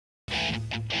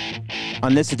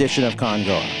On this edition of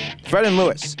Congoa, Fred and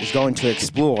Lewis is going to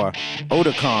explore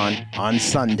Otakon on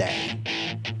Sunday.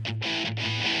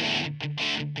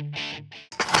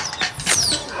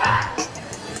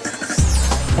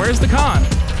 Where's the con?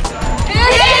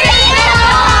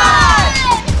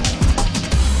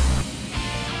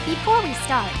 Before we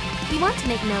start, we want to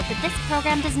make note that this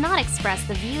program does not express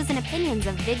the views and opinions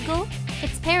of VidGul,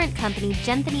 its parent company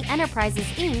Genthany Enterprises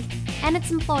Inc., and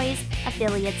its employees,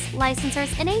 affiliates,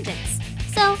 licensors, and agents.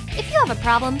 So, if you have a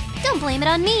problem, don't blame it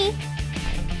on me.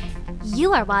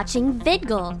 You are watching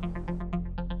VidGul.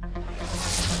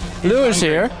 Lewis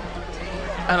here,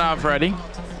 And I'm Freddy.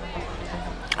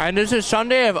 and this is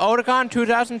Sunday of Otakon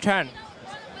 2010.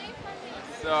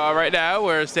 So right now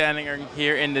we're standing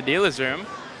here in the dealer's room,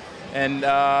 and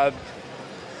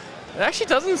it actually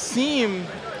doesn't seem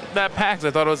that packed as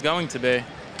I thought it was going to be.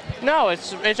 No,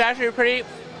 it's actually pretty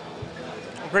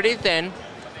thin.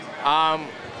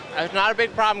 It's not a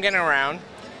big problem getting around,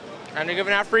 and they're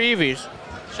giving out free EVs.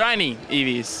 Shiny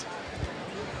EVs.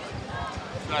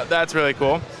 That's really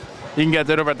cool. You can get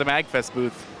that over at the MagFest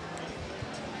booth.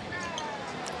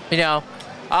 You know,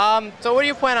 so what do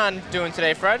you plan on doing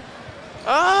today, Fred?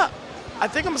 I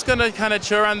think I'm just gonna kind of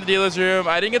chill around the dealer's room.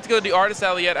 I didn't get to go to the artist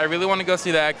alley yet. I really want to go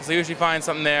see that because I usually find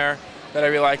something there that I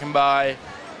really can buy.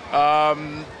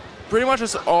 Pretty much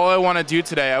that's all I want to do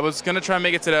today. I was gonna try and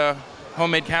make it to the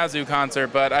Homemade Kazoo concert,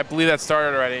 but I believe that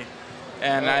started already,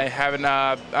 and I haven't.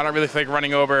 I don't really feel like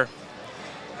running over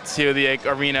to the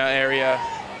arena area.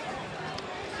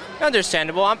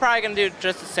 Understandable. I'm probably gonna do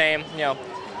just the same. You know,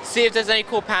 see if there's any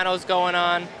cool panels going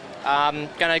on.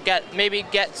 Gonna get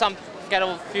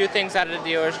a few things out of the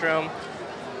dealer's room.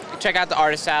 Check out the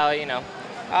artist alley. You know,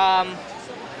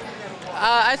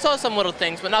 I saw some little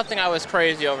things, but nothing I was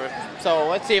crazy over. So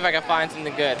let's see if I can find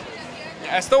something good.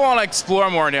 I still want to explore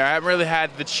more in here. I haven't really had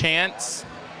the chance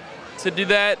to do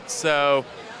that, so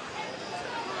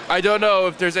I don't know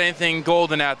if there's anything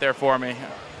golden out there for me.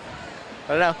 I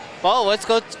don't know. Well, let's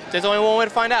go. There's only one way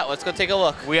to find out. Let's go take a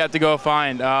look. We have to go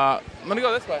find. I'm gonna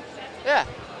go this way. Yeah.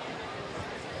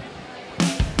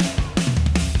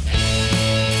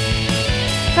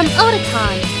 From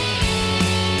Otakon,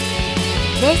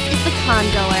 this is the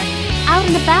Congoer, out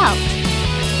and about.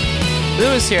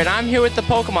 Lewis here, and I'm here with the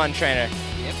Pokemon trainer.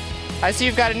 Yep. I see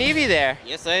you've got an Eevee there.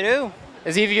 Yes, I do.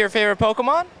 Is Eevee your favorite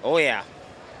Pokemon? Oh, yeah.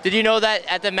 Did you know that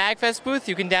at the MagFest booth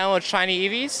you can download shiny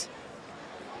Eevees?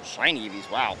 Shiny Eevees,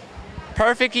 wow.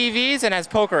 Perfect EVs and has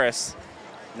Pokerus.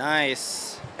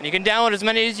 Nice. And you can download as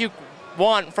many as you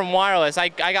want from wireless. I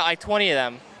got like 20 of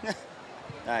them.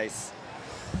 Nice.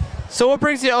 So what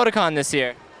brings you to Otakon this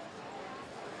year?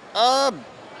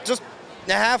 Just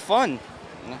to have fun.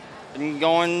 Been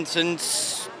going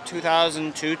since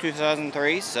 2002,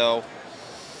 2003, so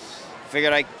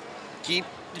figured I'd keep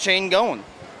the chain going.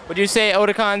 Would you say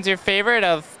Otakon's your favorite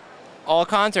of all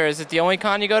cons, or is it the only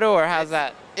con you go to, or how's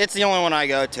that? It's the only one I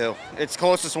go to. It's the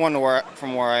closest one to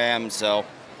from where I am, so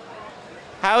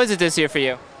How is it this year for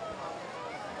you?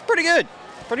 pretty good.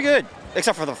 Pretty good.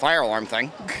 Except for the fire alarm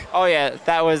thing. Oh yeah,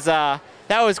 that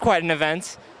was quite an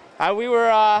event.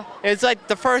 It's like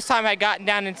the first time I got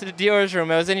down into the dealer's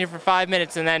room. I was in here for 5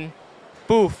 minutes and then,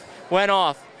 boof, went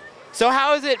off. So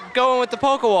how is it going with the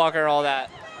Pokewalker and all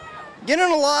that?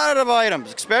 Getting a lot of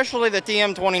items, especially the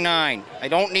TM29. I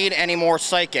don't need any more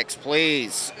psychics,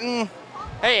 please.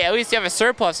 Hey, at least you have a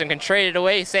surplus and can trade it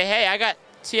away. Say, hey, I got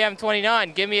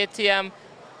TM29. Give me a TM,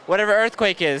 whatever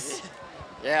Earthquake is.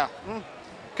 Yeah.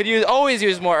 Could you always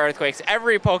use more Earthquakes?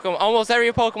 Almost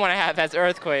every Pokemon I have has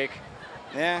Earthquake.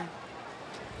 Yeah.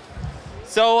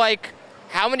 So, like,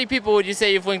 how many people would you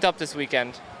say you've linked up this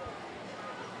weekend?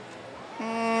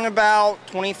 About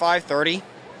 25, 30.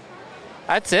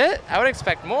 That's it? I would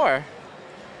expect more.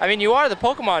 I mean, you are the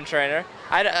Pokemon trainer.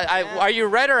 Are you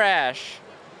Red or Ash?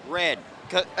 Red.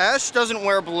 'Cause Ash doesn't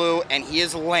wear blue, and he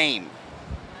is lame.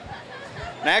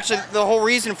 And actually, the whole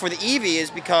reason for the Eevee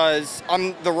is because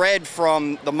I'm the Red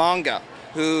from the manga,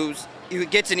 who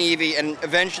gets an Eevee and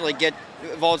eventually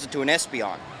evolves into an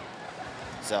Espeon.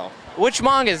 So, Which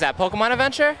manga is that? Pokemon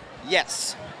Adventure?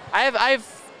 yes. I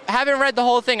haven't read the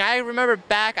whole thing. I remember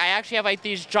back, I actually have like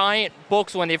these giant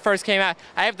books when they first came out.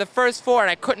 I have the first 4 and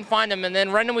I couldn't find them, and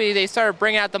then randomly they started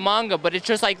bringing out the manga, but it's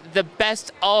just like the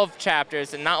best of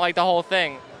chapters and not like the whole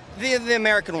thing. The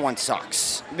American one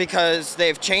sucks because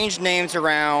they've changed names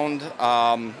around,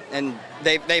 and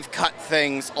they've cut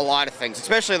a lot of things,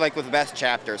 especially like with the best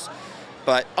chapters.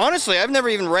 But honestly, I've never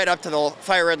even read up to the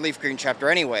Fire Red Leaf Green chapter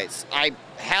anyways. I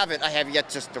have yet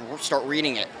just to start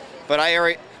reading it. But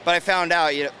I found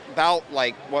out about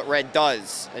like what Red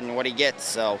does and what he gets,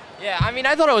 so. Yeah, I mean,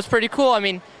 I thought it was pretty cool. I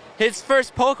mean, his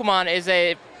first Pokemon is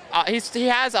he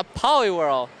has a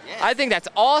Poliwhirl. Yes. I think that's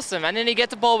awesome. And then he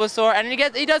gets a Bulbasaur, and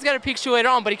he does get a Pikachu later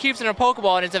on, but he keeps it in a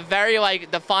Pokeball, and it's a very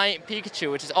like defiant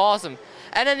Pikachu, which is awesome.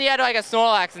 And then he had like a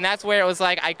Snorlax, and that's where it was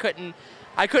like I couldn't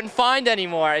find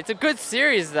anymore. It's a good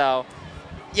series though.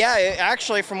 Yeah,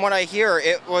 actually, from what I hear,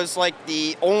 it was like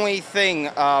the only thing,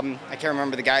 I can't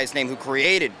remember the guy's name who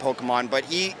created Pokemon, but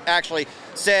he actually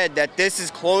said that this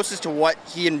is closest to what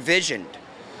he envisioned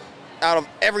out of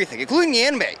everything, including the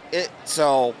anime.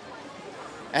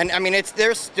 And I mean,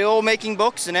 they're still making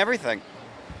books and everything.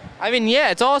 I mean, yeah,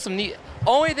 it's awesome. The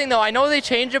only thing though, I know they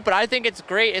changed it, but I think it's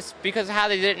great. It's because of how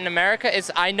they did it in America.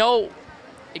 I know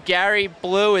Gary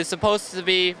Blue is supposed to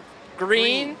be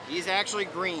green. He's actually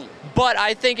green. But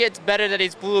I think it's better that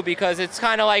he's blue because it's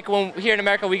kind of like when here in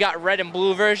America we got red and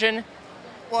blue version.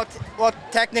 Well,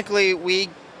 technically we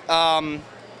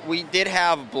did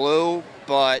have blue,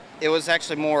 but it was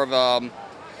actually more of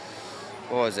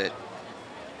what was it?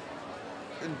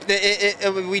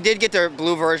 We did get the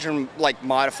blue version like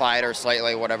modified or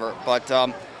slightly whatever, but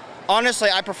honestly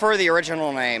I prefer the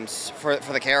original names for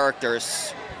the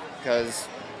characters because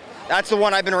that's the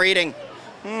one I've been reading.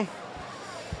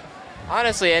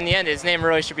 Honestly, in the end, his name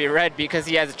really should be Red because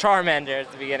he has a Charmander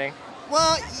at the beginning.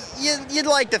 Well, you'd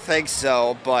like to think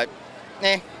so, but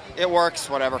it works,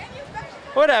 whatever.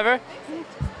 Whatever.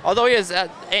 Although he is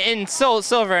in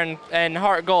Silver and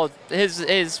Heart Gold, his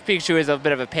Pikachu is a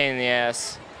bit of a pain in the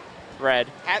ass. Red.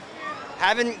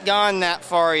 Haven't gone that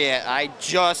far yet. I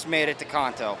just made it to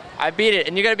Kanto. I beat it,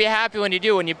 and you're gonna be happy when you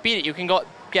do. When you beat it, you can go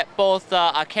get both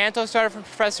a Kanto starter from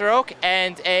Professor Oak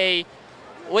and a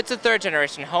what's the third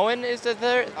generation? Hoenn is the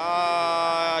third?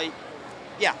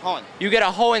 Yeah, Hoenn. You get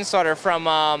a Hoenn starter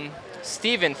from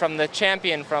Steven, from the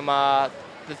champion, from the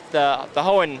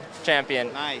Hoenn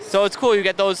champion. Nice. So it's cool, you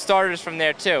get those starters from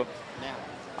there too. Yeah.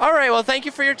 All right, well, thank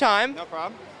you for your time. No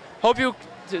problem. Hope you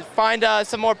find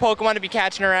some more Pokemon to be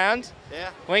catching around.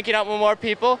 Yeah. Linking up with more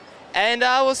people. And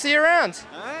we'll see you around.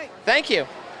 All right. Thank you.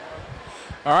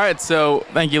 All right, so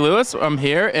thank you, Lewis. I'm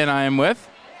here, and I am with.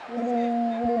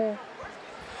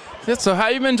 Yeah, so how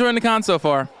you been enjoying the con so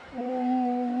far?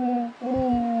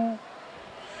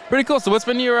 Pretty cool. So what's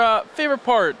been your favorite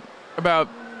part about?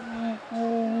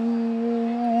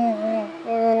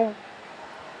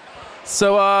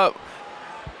 So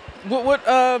what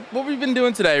have you been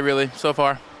doing today, really, so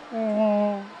far?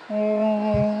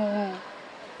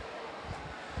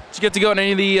 Did you get to go to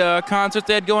any of the concerts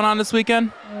they had going on this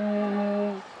weekend?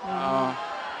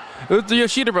 The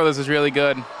Yoshida Brothers was really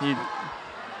good.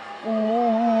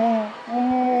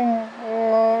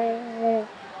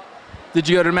 Did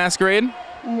you go to the Masquerade?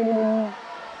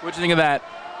 What'd you think of that?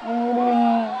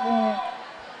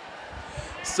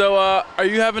 So, are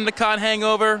you having the con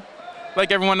hangover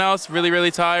like everyone else? Really, really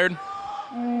tired?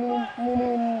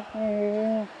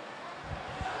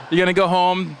 You're gonna go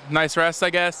home, nice rest, I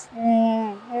guess?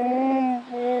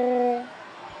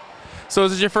 So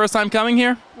is this your first time coming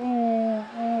here?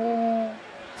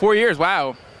 4 years,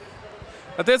 wow.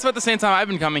 I think it's about the same time I've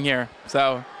been coming here,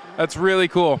 so that's really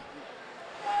cool.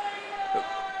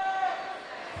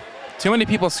 Too many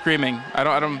people screaming. I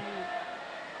don't.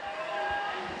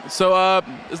 So,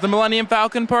 is the Millennium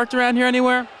Falcon parked around here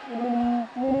anywhere?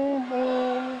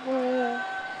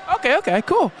 Okay,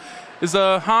 cool. Is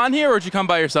Han here, or did you come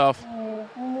by yourself?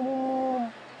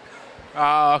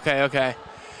 Oh, okay.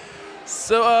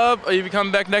 So, are you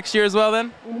coming back next year as well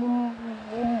then?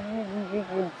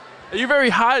 Are you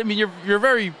very hot? I mean, you're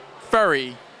very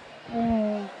furry.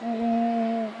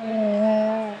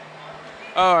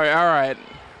 All right.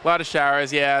 A lot of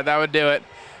showers, yeah, that would do it.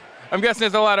 I'm guessing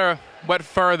there's a lot of wet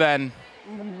fur then.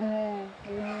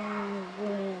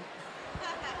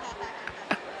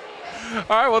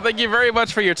 All right, well, thank you very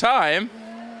much for your time.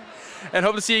 And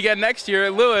hope to see you again next year.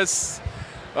 Lewis,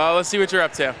 let's see what you're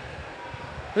up to.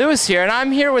 Lewis here, and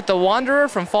I'm here with the Wanderer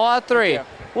from Fallout 3. Yeah.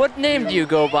 What name do you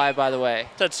go by the way?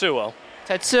 Tetsuo.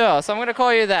 Tetsuo, so I'm going to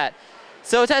call you that.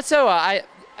 So Tetsuo,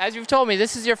 as you've told me,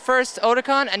 this is your first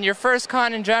Otakon and your first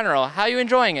con in general. How are you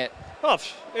enjoying it? Oh,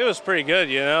 it was pretty good,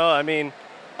 you know. I mean,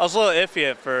 I was a little iffy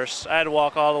at first. I had to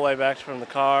walk all the way back from the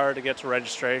car to get to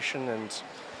registration,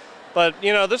 but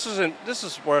you know, this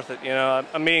is worth it. You know,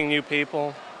 I'm meeting new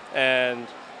people, and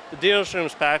the dealer's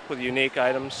room's packed with unique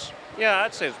items. Yeah,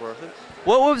 I'd say it's worth it.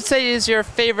 What would you say is your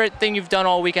favorite thing you've done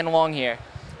all weekend long here?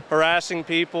 Harassing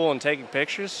people and taking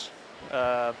pictures.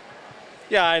 Yeah,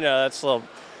 I know that's a little.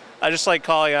 I just like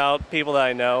calling out people that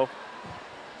I know.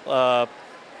 What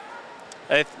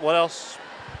else?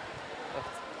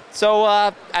 So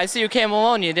I see you came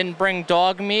alone. You didn't bring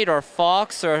dog meat or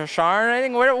fox or Sharon or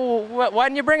anything. Why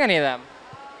didn't you bring any of them?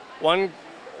 One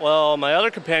Well, my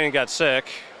other companion got sick.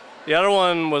 The other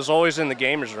one was always in the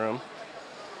gamer's room.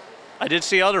 I did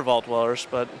see other Vault Dwellers,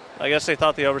 but I guess they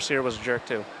thought the Overseer was a jerk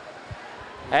too.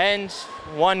 And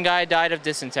one guy died of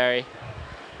dysentery.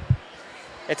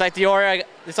 It's like the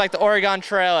Oregon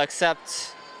Trail,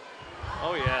 except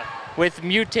Oh yeah. with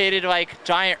mutated like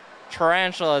giant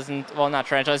tarantulas and, well, not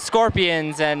tarantulas,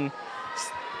 scorpions and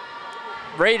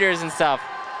raiders and stuff.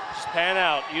 Just pan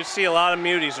out. You see a lot of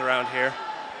muties around here.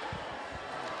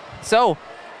 So,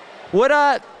 what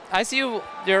I see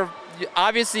you're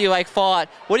obviously you like Fallout.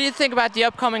 What do you think about the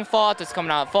upcoming Fallout that's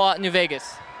coming out, Fallout New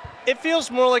Vegas? It feels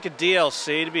more like a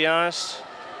DLC, to be honest.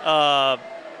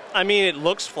 I mean, it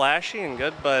looks flashy and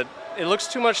good, but it looks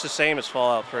too much the same as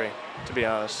Fallout 3, to be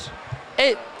honest.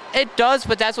 It does,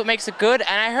 but that's what makes it good. And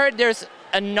I heard there's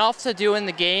enough to do in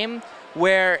the game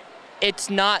where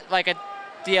it's not like a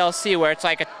DLC where it's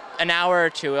like an hour or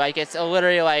two. Like it's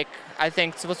literally like, I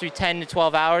think it's supposed to be 10 to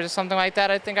 12 hours or something like that,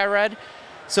 I think I read.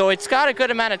 So it's got a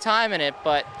good amount of time in it,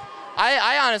 but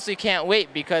I honestly can't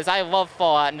wait because I love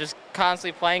Fallout and just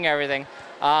constantly playing everything.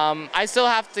 I still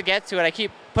have to get to it. I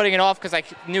keep putting it off because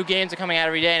like new games are coming out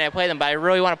every day and I play them, but I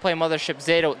really want to play Mothership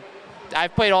Zeta.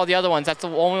 I've played all the other ones. That's the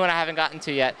only one I haven't gotten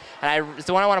to yet. And it's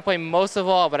the one I want to play most of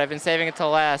all, but I've been saving it till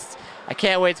last. I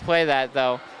can't wait to play that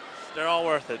though. They're all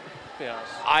worth it, to be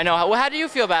honest. I know. How do you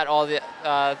feel about all the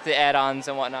add-ons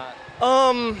and whatnot?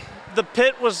 The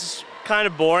pit was kind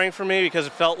of boring for me because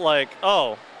it felt like,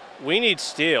 oh, we need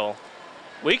steel.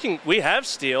 We have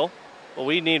steel, but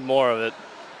we need more of it.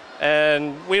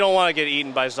 And we don't want to get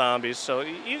eaten by zombies, so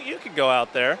you could go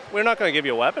out there. We're not going to give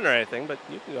you a weapon or anything, but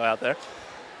you can go out there.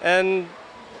 And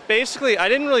basically, I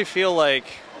didn't really feel like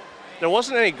there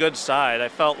wasn't any good side. I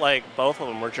felt like both of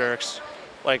them were jerks.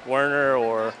 Like Werner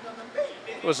or,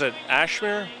 was it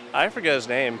Ashmere? I forget his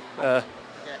name.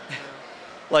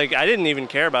 Like, I didn't even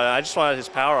care about it. I just wanted his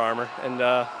power armor. And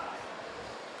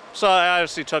so I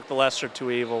obviously took the lesser of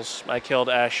two evils. I killed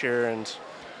Asher and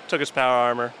took his power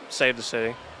armor, saved the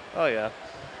city. Oh, yeah.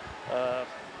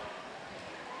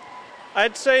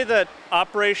 I'd say that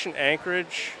Operation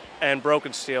Anchorage and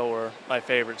Broken Steel were my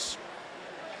favorites.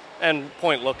 And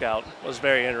Point Lookout was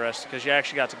very interesting because you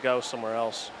actually got to go somewhere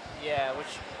else. Yeah, which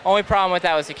only problem with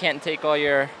that was you can't take all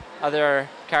your other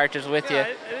characters with you.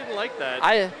 I didn't like that.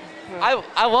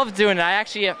 I love doing it. I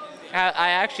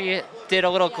actually did a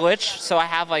little glitch, so I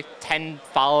have like 10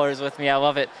 followers with me. I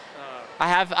love it. I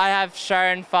have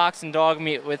Sharon, Fox, and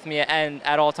Dogmeat with me and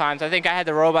at all times. I think I had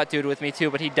the robot dude with me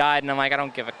too, but he died, and I'm like, I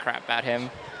don't give a crap about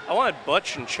him. I wanted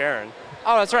Butch and Sharon.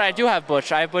 Oh, that's right. I do have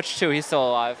Butch. I have Butch too. He's still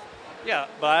alive. Yeah,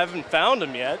 but I haven't found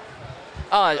him yet.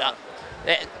 Oh,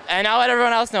 and I'll let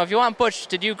everyone else know. If you want Butch,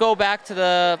 did you go back to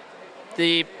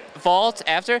the vault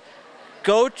after?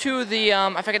 Go to the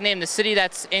I forget the name, the city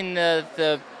that's in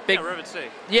the big. Yeah, Rivet City.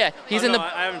 Yeah, he's in the.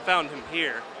 I haven't found him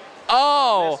here.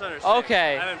 Oh,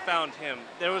 okay. I haven't found him.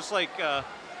 There was like there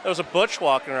was a Butch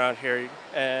walking around here,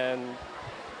 and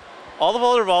all the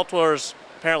other Vault Dwellers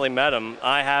apparently met him.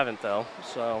 I haven't though,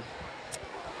 so.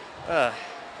 I'm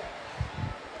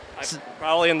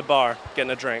probably in the bar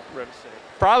getting a drink, Rivet City.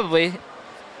 Probably.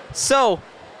 So,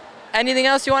 anything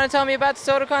else you want to tell me about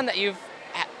SodaCon that you've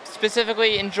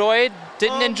specifically enjoyed,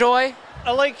 didn't enjoy?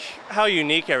 I like how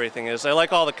unique everything is. I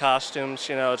like all the costumes.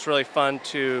 You know, it's really fun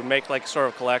to make like sort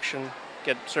of collection,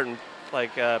 get certain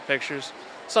like pictures.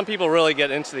 Some people really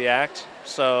get into the act,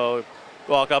 so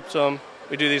walk up to them.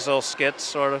 We do these little skits,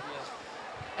 sort of.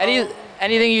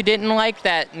 Anything you didn't like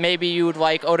that maybe you would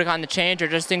like Otakon to change, or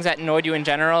just things that annoyed you in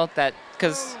general? That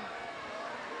because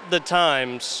the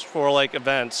times for like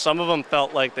events, some of them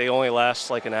felt like they only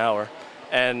last like an hour,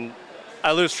 and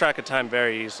I lose track of time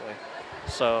very easily.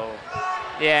 So.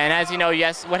 Yeah, and as you know,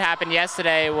 what happened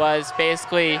yesterday was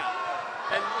basically.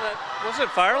 And, was it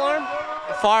fire alarm?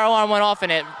 Fire alarm went off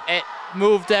and it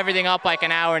moved everything up like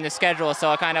an hour in the schedule,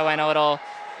 so it kind of went a little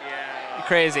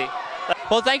crazy.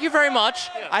 Well, thank you very much.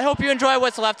 Yeah. I hope you enjoy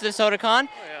what's left of the SodaCon,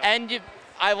 yeah. and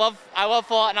I love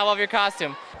Fallout and I love your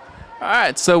costume. All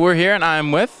right, so we're here and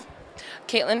I'm with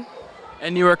Caitlin.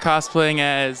 And you are cosplaying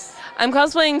as? I'm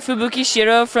cosplaying Fubuki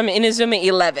Shiro from Inazuma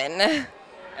 11.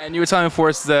 And you were telling me before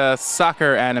it's the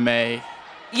soccer anime.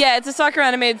 Yeah, it's a soccer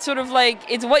anime. It's sort of like,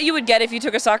 it's what you would get if you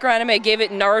took a soccer anime, gave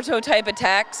it Naruto type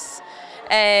attacks,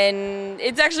 and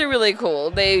it's actually really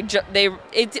cool.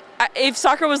 If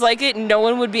soccer was like it, no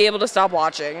one would be able to stop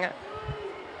watching.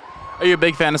 Are you a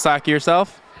big fan of soccer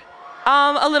yourself?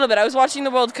 A little bit. I was watching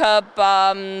the World Cup.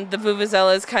 The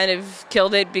Vuvuzelas kind of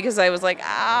killed it because I was like,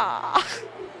 ah.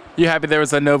 You happy there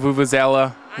was a no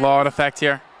Vuvuzela law in effect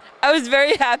here? I was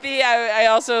very happy. I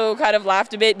also kind of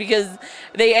laughed a bit because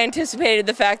they anticipated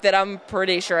the fact that I'm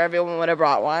pretty sure everyone would have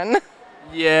brought one.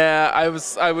 Yeah, I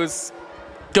was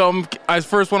dumb. I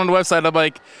first went on the website. I'm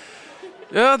like,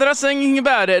 oh, they're not saying anything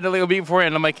about it. And a week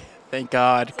beforehand, I'm like, thank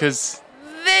God, because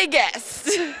They guessed.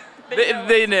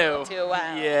 they knew. Too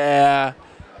well. Yeah.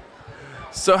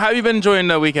 So how have you been enjoying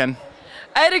the weekend?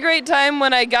 I had a great time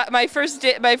when I got my first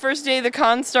day the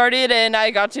con started, and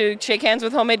I got to shake hands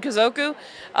with Homemade Kozoku.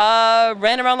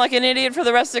 Ran around like an idiot for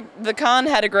the rest of the con.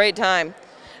 Had a great time.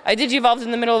 I Digivolved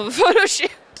in the middle of a photo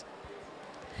shoot.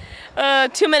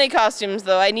 Too many costumes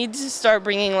though. I need to start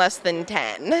bringing less than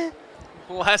 10.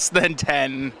 Less than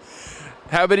 10.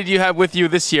 How many do you have with you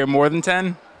this year? More than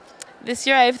 10? This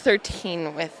year I have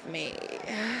 13 with me.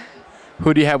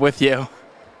 Who do you have with you?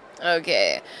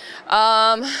 Okay.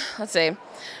 Let's see.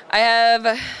 I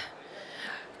have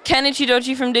Ken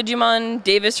Ichidochi from Digimon,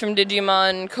 Davis from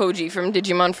Digimon, Koji from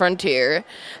Digimon Frontier.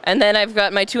 And then I've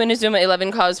got my 2 Inazuma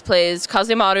 11 cosplays,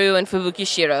 Kazemaru and Fubuki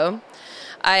Shiro.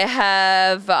 I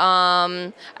have,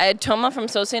 I had Toma from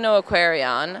Sosei no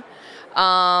Aquarion.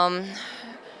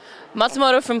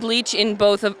 Matsumoto from Bleach in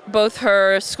both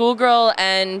her schoolgirl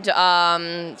and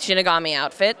Shinigami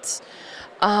outfits.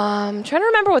 I'm trying to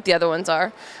remember what the other ones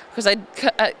are, because I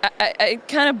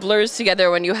kind of blurs together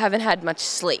when you haven't had much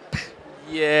sleep.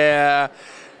 Yeah.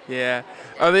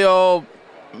 Are they all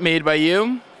made by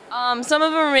you? Some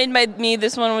of them are made by me.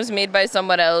 This one was made by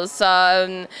someone else.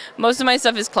 Most of my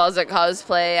stuff is closet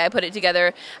cosplay. I put it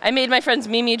together. I made my friend's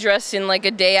Mimi dress in like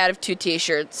a day out of 2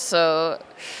 t-shirts. So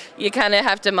you kind of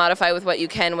have to modify with what you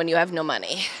can when you have no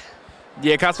money.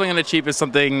 Yeah, cosplaying on the cheap is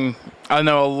something I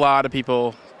know a lot of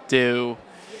people do.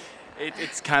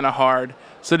 It's kind of hard.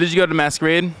 So did you go to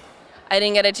Masquerade? I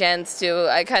didn't get a chance to.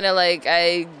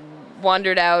 I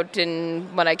wandered out,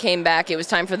 and when I came back, it was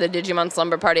time for the Digimon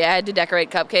Slumber Party. I had to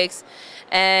decorate cupcakes,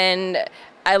 and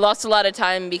I lost a lot of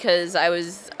time because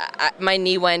my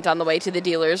knee went on the way to the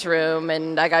dealer's room,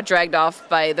 and I got dragged off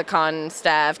by the con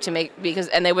staff and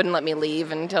they wouldn't let me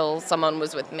leave until someone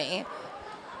was with me.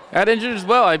 I got injured as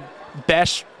well. I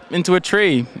bashed into a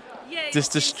tree. Yeah,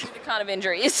 Just the con of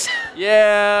injuries.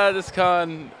 Yeah, this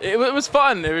con, it was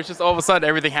fun. It was just all of a sudden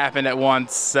everything happened at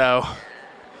once, so.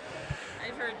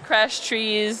 I've heard crashed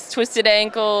trees, twisted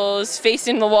ankles,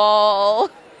 facing the wall.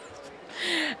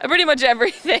 Pretty much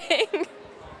everything.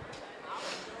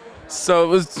 So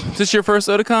was this your first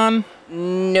Otakon?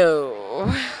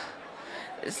 No.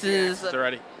 This is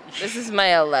my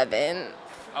 11th.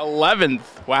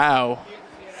 11th, wow.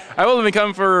 I've only been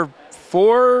coming for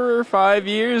 4 or 5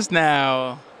 years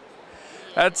now.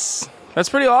 That's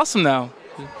pretty awesome though.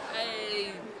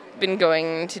 I've been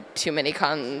going to too many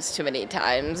cons too many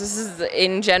times. This is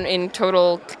in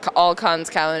total all cons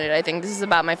counted. I think this is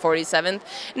about my 47th.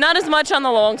 Not as much on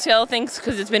the long scale things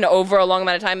because it's been over a long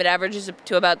amount of time. It averages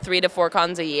to about 3 to 4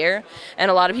 cons a year, and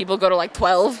a lot of people go to like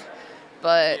 12.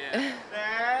 But yeah.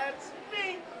 That's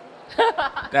me.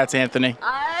 That's Anthony.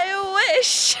 I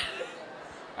wish. All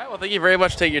right, well, thank you very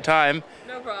much for taking your time.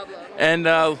 No problem. And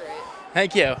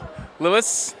thank you.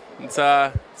 Lewis, let's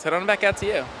head on back out to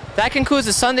you. That concludes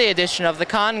the Sunday edition of The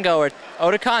Con Goer,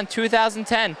 Otakon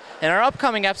 2010. In our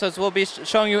upcoming episodes, we'll be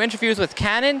showing you interviews with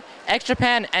Canon, X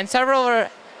Japan, and several other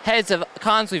heads of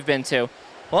cons we've been to.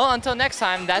 Well, until next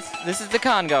time, this is The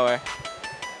Con Goer.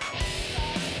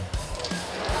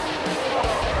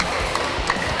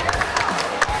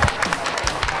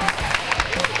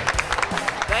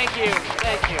 Thank you.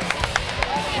 Thank you.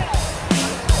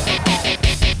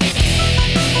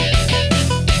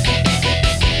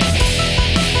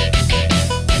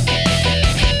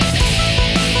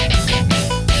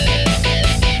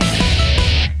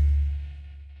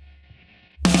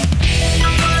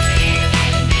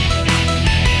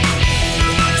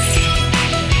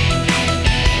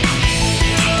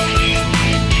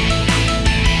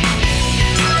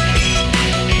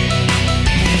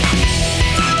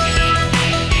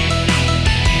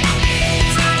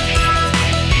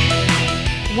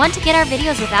 Want to get our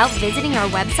videos without visiting our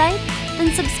website?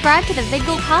 Then subscribe to the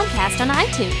VidGul Podcast on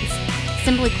iTunes.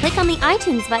 Simply click on the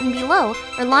iTunes button below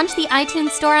or launch the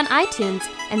iTunes Store on iTunes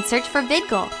and search for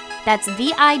VidGul. That's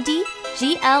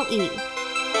VIDGLE.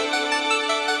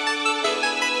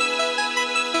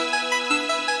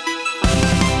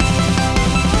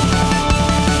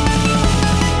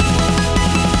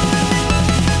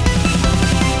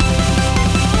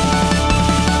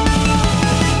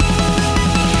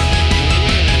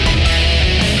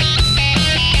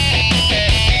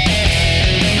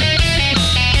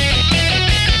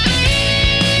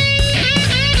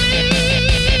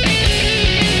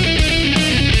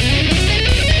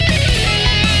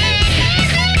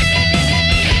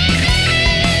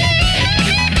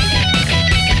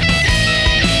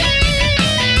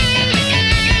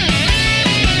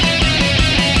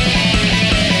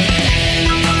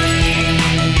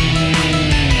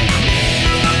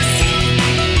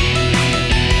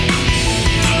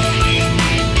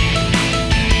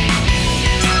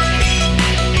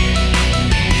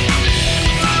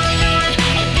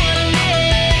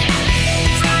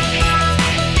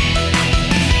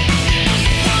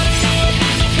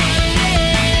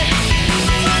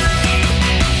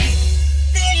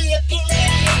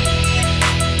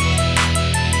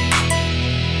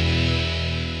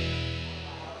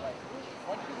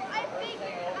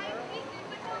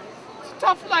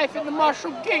 tough life in the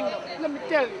Mushroom Kingdom, let me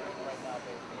tell you.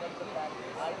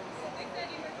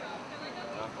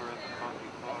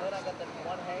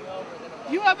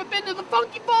 You ever been to the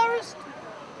Funky Forest?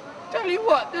 Tell you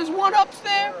what, there's one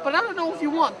upstairs, but I don't know if you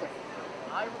want them.